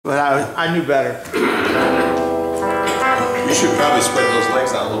But I knew better. You should probably spread those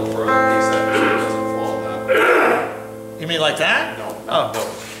legs out a little further in case that tree doesn't fall down. You mean like that? No. Oh.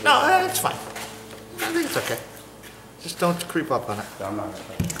 No, that's fine. I think it's okay. Just don't creep up on it. No, I'm not gonna.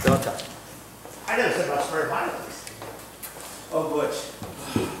 Don't touch it. I never said about spread mine at least. Oh, Butch.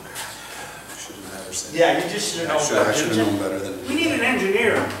 Should have never said. Yeah, you just should have known better. I should have known better than. We need an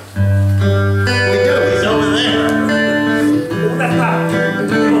engineer. We do. He's over there. Well, that's not a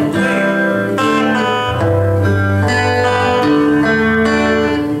little thing.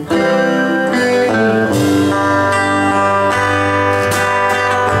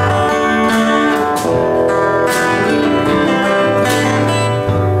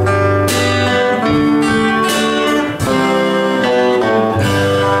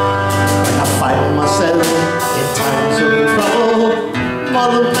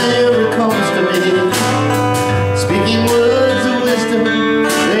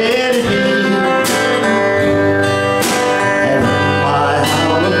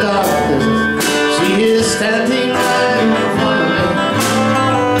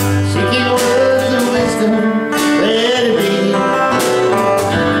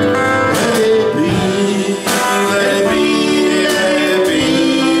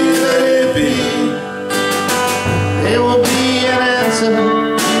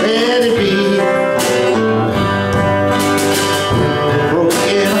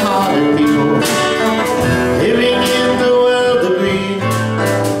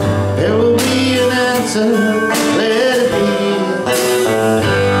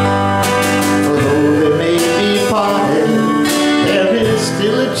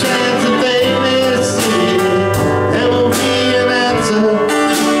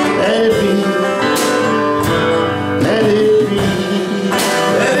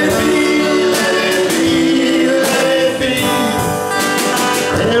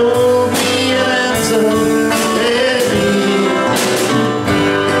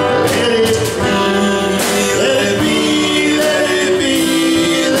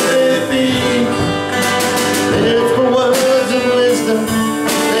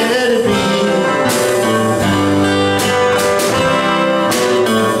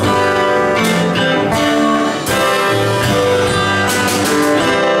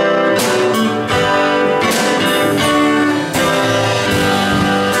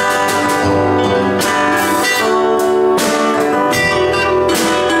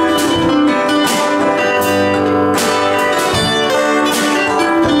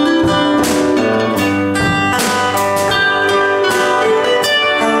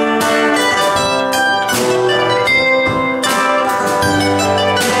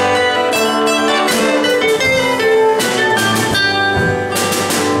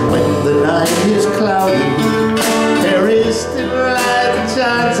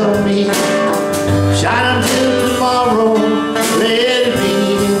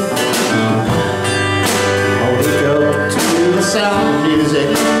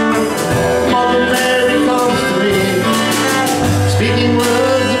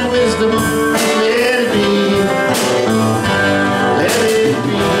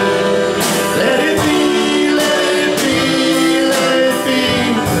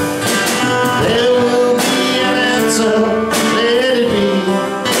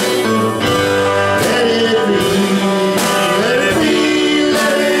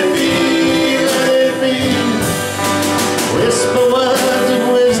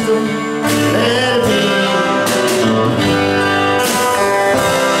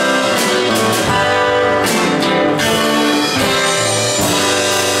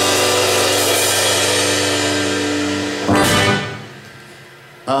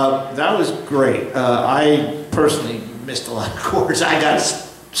 That was great. I personally missed a lot of chords. I got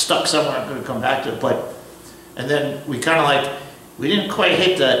stuck somewhere. I'm going to come back to it, and then we kind of we didn't quite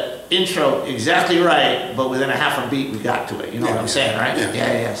hit the intro exactly right, but within a half a beat we got to it. You know what I'm saying, right?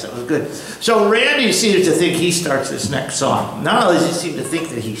 Yeah. So it was good. So Randy seems to think he starts this next song. Not only does he seem to think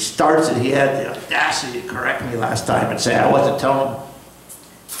that he starts it, he had the audacity to correct me last time and say I wasn't telling him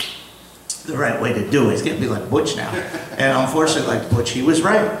the right way to do it. He's going to be like Butch now. And unfortunately, like Butch, he was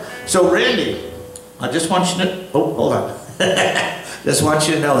right. So Randy, I just want you to, oh, hold on. Just want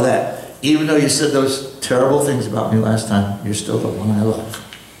you to know that even though you said those terrible things about me last time, you're still the one I love.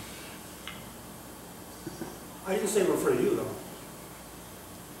 I didn't say we're for you, though.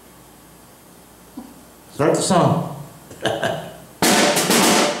 Start the song.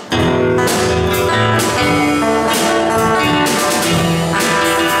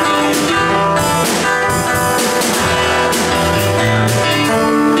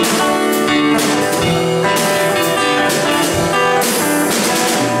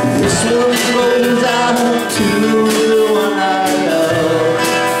 This one goes out to the one I love.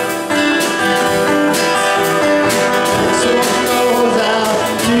 This one goes out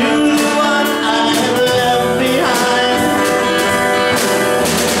to the one I left behind.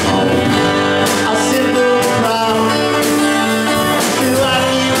 A simple crowd to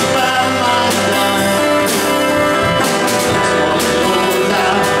occupy my time. This one goes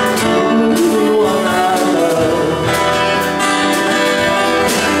out to the one I love.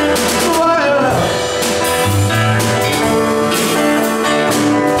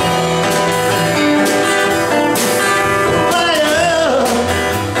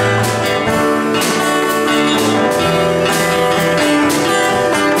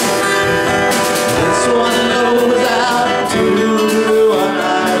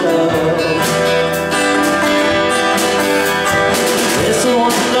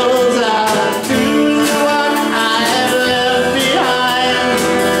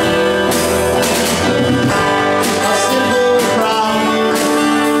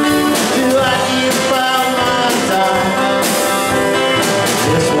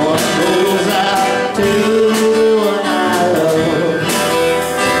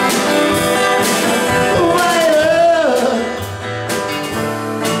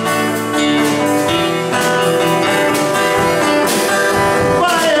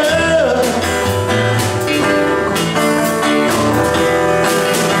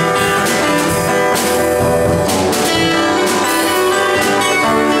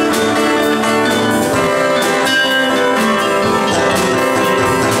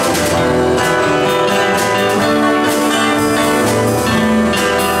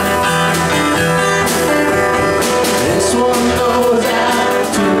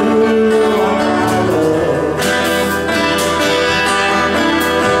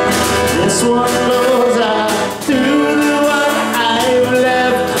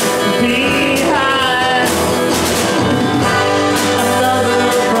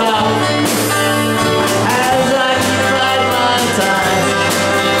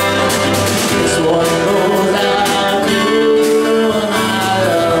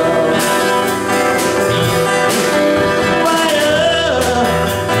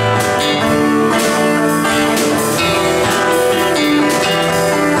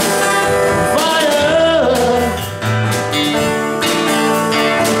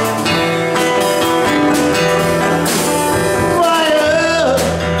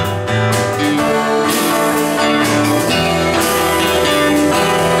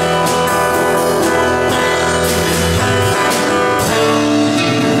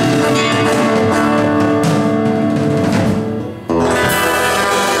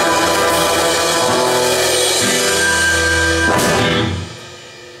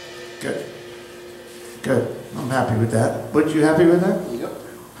 Good. I'm happy with that. But you happy with that? Yep.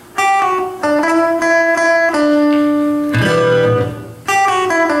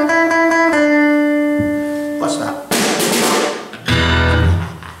 What's that?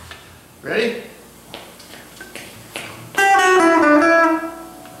 Ready?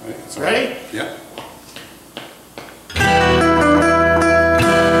 Right, so- Ready? Yep.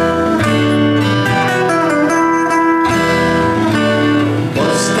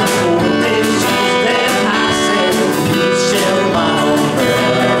 What's the foundations that I said you shall my own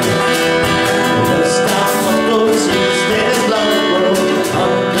blood? The stuff of those whose there's blood road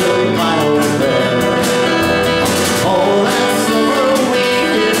under my own bed. Oh, that's the world we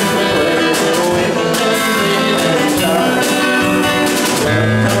live in, we live in the dark.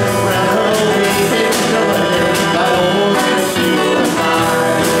 Come around, we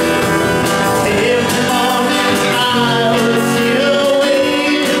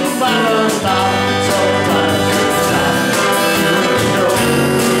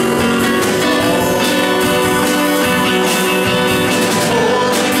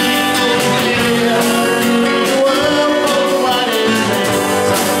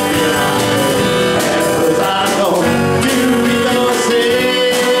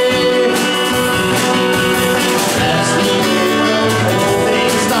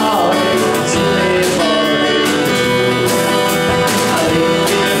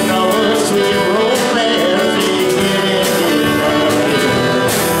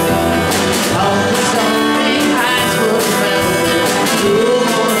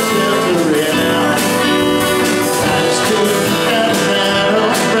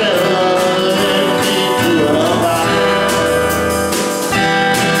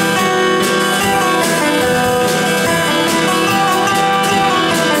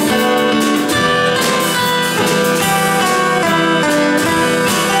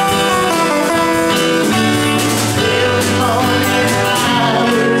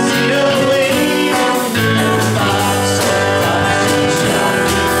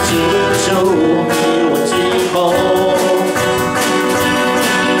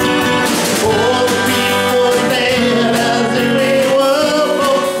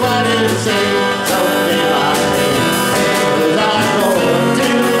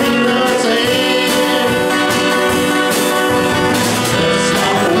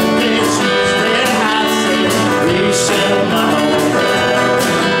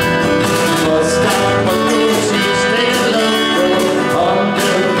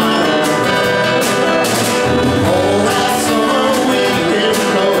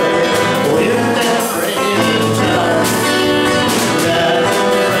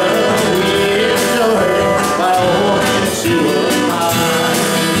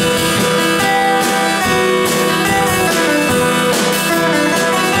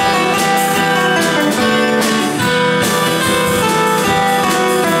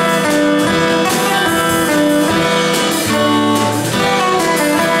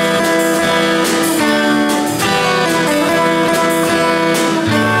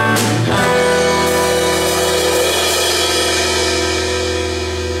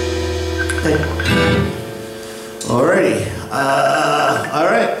All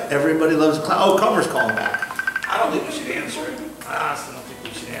right, everybody loves a clown. Oh, Comer's calling back. I don't think we should answer it. I still don't think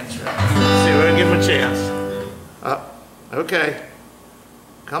we should answer it. Let's see, we're gonna give him a chance. Okay.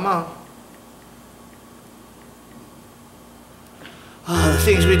 Come on. The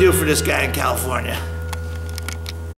things we do for this guy in California.